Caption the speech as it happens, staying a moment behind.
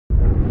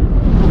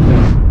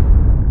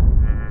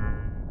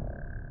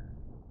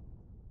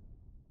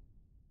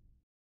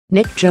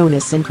Nick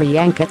Jonas and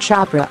Priyanka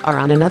Chopra are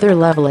on another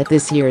level at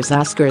this year's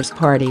Oscars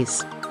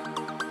parties.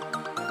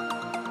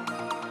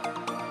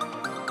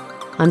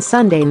 On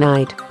Sunday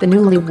night, the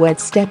newlyweds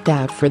stepped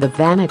out for the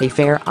Vanity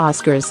Fair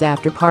Oscars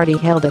after-party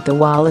held at the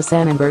Wallis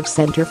Annenberg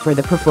Center for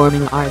the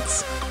Performing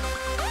Arts.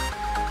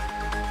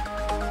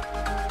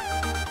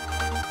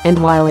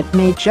 And while it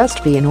may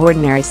just be an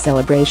ordinary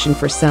celebration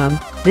for some,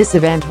 this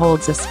event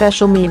holds a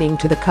special meaning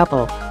to the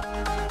couple.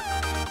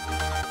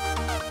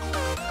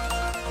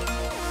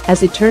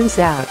 As it turns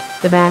out,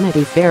 the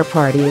Vanity Fair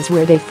party is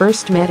where they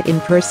first met in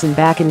person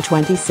back in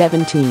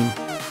 2017.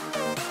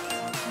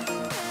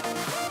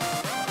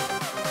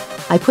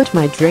 "I put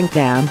my drink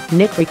down,"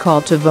 Nick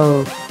recalled to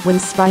Vogue, when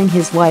spying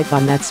his wife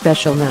on that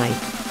special night.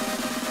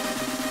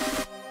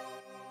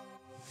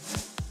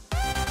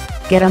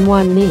 "Get on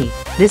one knee,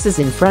 this is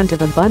in front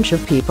of a bunch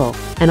of people,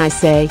 and I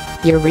say,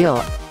 'You're real.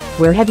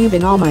 Where have you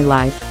been all my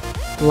life?'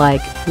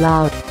 Like,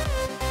 loud."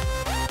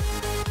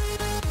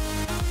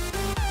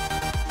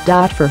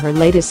 For her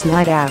latest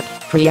night out,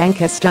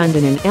 Priyanka stunned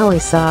in an Elie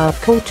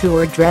Saab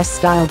Couture dress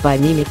styled by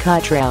Mimi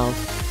Cuttrell.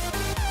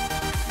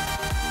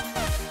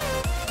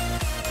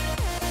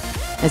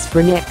 As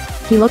for Nick,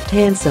 he looked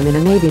handsome in a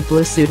navy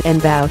blue suit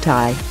and bow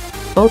tie.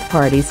 Both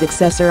parties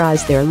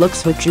accessorized their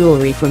looks with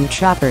jewelry from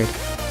Chopard.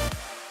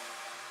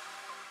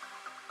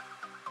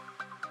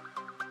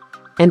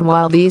 And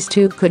while these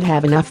two could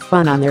have enough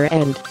fun on their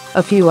end,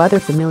 a few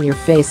other familiar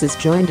faces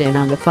joined in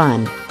on the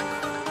fun.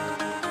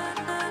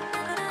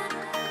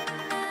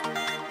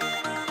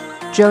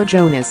 Joe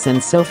Jonas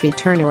and Sophie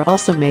Turner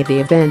also made the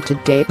event a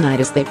date night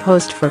as they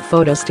posed for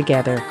photos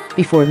together,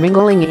 before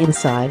mingling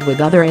inside with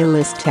other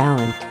A-list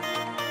talent.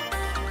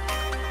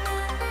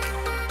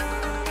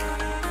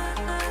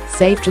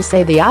 Safe to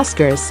say the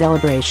Oscars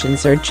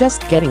celebrations are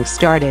just getting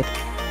started.